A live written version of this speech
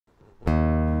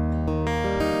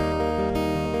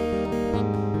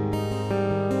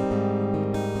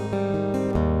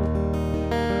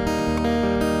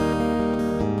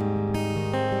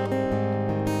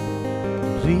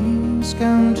Please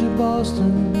come to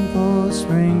Boston for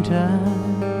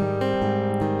springtime.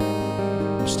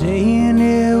 I'm staying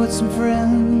here with some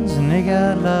friends and they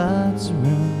got lots of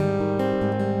room.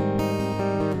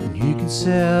 And you can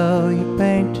sell your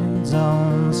paintings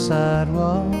on the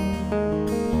sidewalk.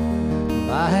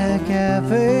 Buy a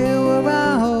cafe where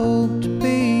I hope to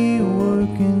be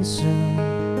working soon.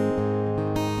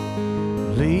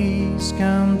 Please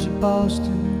come to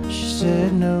Boston, she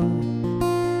said no.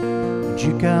 Would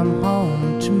you come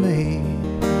home to me?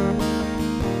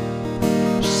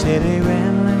 She said, hey,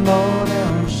 rambling boy,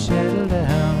 don't you settle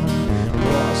down.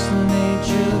 Boston ain't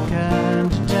your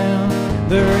kind of town.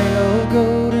 There ain't no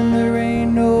gold and there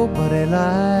ain't nobody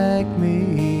like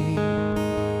me.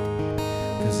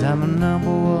 'Cause I'm a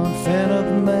 #1 fan of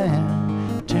the man,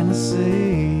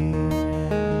 Tennessee.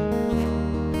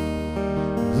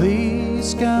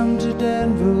 Please come to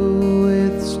Denver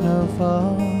with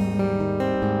snowfall.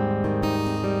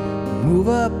 Move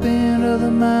up into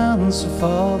the mountains so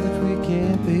far that we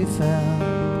can't be found.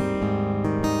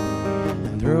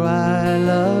 And throw I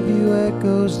love you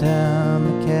echoes down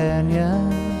the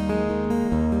canyon.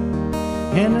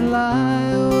 And I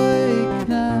lie awake at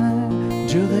night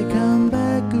till they come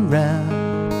back around.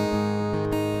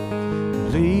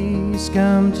 Please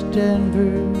come to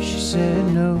Denver, she said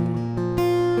no.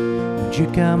 Would you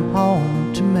come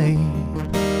home to me?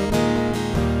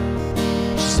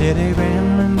 She said, hey,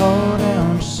 rambling boy,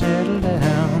 don't you settle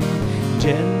down.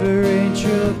 Denver ain't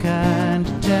your kind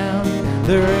of town.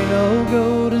 There ain't no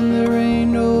gold and there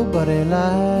ain't nobody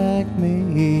like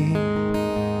me.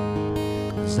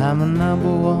 'Cause I'm a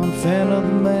 #1 fan of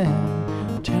the man,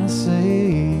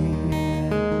 Tennessee.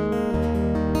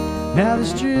 Now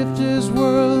this drifter's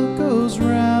world goes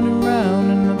round and round,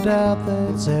 and I doubt that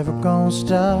it's ever gonna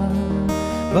stop.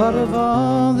 But of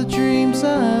all the dreams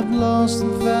I've lost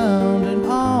and found, and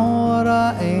all what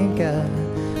I ain't got,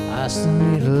 I still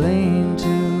need a lean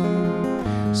to,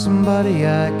 somebody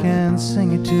I can sing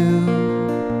it to.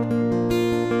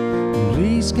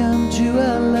 Please come to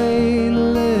LA to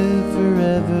live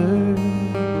forever.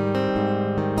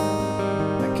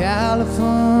 The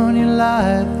California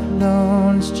life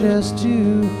alone is just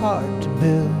too hard to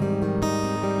build.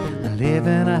 I live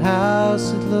in a house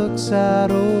that looks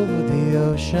out over the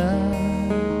ocean,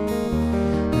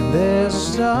 and there's a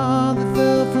star that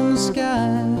fell from the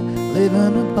sky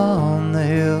living upon the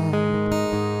hill.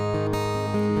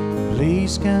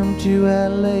 Please come to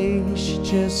LA, she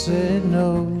just said no.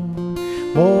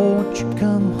 Won't you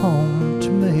come home to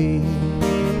me?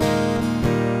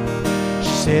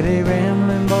 She said, hey,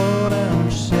 rambling boy, don't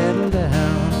you settle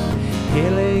down.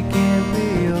 LA can't be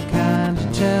your kind of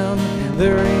town.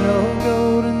 There ain't no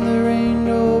gold and there ain't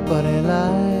nobody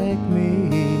like me.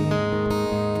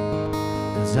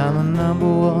 'Cause I'm a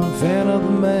 #1 fan of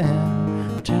the man,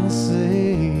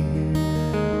 Tennessee.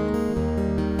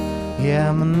 Yeah,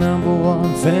 I'm a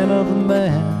 #1 fan of the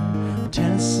man,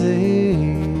 Tennessee.